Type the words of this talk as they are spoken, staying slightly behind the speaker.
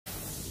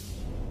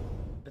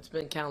It's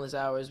been countless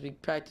hours. We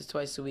practice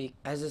twice a week.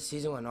 As the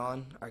season went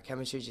on, our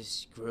chemistry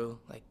just grew,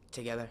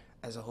 together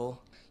as a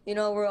whole. You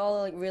know, we're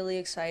all really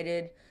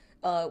excited.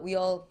 We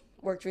all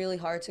worked really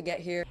hard to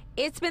get here.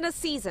 It's been a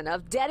season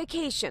of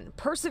dedication,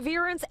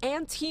 perseverance,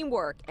 and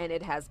teamwork, and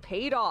it has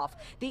paid off.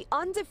 The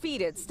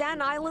undefeated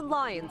Staten Island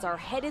Lions are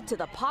headed to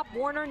the Pop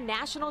Warner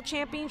National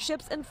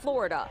Championships in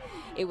Florida.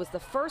 It was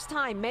the first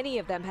time many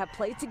of them have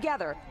played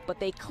together, but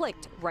they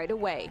clicked right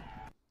away.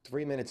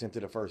 3 minutes into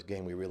the first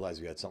game, we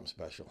realized we had something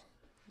special.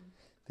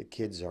 The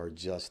kids are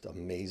just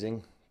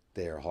amazing.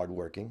 They are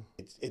hardworking.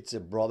 It's a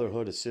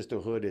brotherhood, a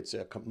sisterhood. It's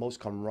a most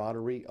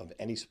camaraderie of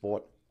any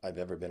sport I've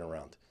ever been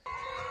around.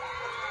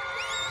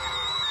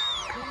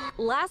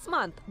 Last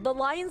month, the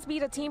Lions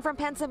beat a team from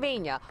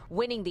Pennsylvania,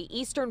 winning the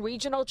Eastern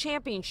Regional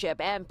Championship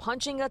and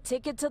punching a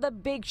ticket to the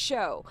big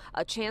show,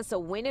 a chance to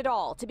win it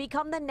all to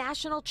become the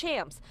national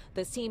champs.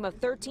 This team of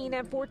 13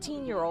 and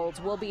 14-year-olds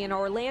will be in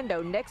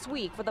Orlando next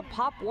week for the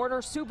Pop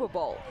Warner Super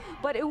Bowl.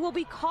 But it will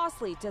be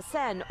costly to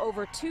send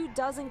over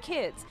 24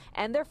 kids,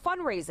 and they're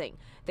fundraising.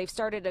 They've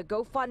started a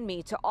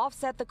GoFundMe to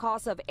offset the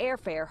cost of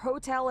airfare,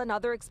 hotel, and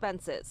other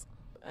expenses.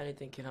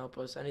 Anything can help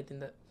us,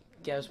 anything that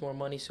get us more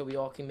money so we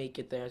all can make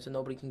it there, so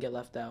nobody can get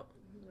left out.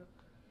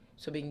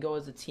 So we can go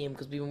as a team,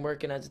 because we've been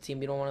working as a team.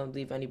 We don't want to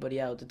leave anybody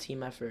out. It's a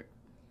team effort.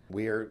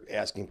 We're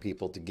asking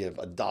people to give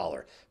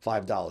 $1,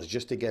 $5,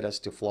 just to get us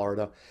to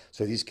Florida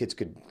so these kids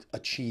could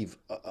achieve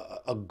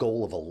a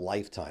goal of a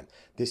lifetime.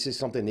 This is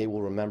something they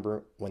will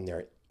remember when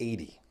they're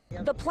 80.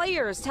 The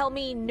players tell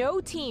me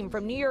no team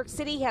from New York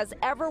City has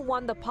ever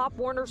won the Pop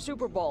Warner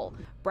Super Bowl.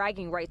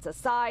 Bragging rights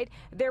aside,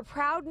 they're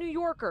proud New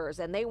Yorkers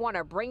and they want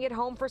to bring it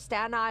home for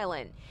Staten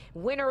Island.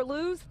 Win or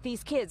lose,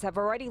 these kids have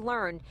already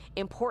learned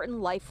important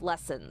life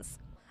lessons.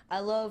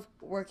 I love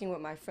working with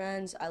my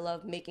friends. I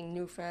love making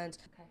new friends.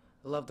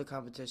 I love the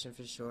competition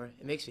for sure.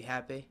 It makes me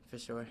happy for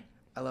sure.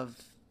 I love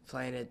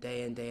playing it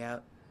day in, day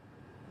out.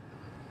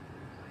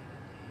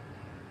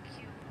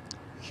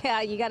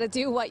 Yeah, you got to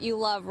do what you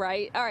love,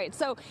 right? All right,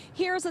 so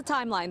here's a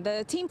timeline.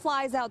 The team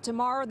flies out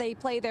tomorrow. They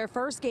play their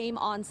first game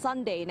on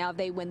Sunday. Now, if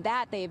they win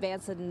that, they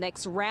advance to the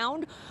next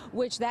round,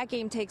 which that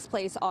game takes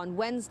place on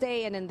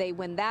Wednesday, and then they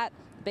win that.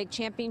 The big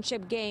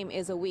championship game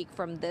is a week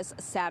from this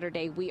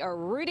Saturday. We are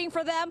rooting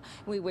for them.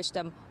 We wish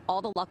them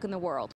all the luck in the world.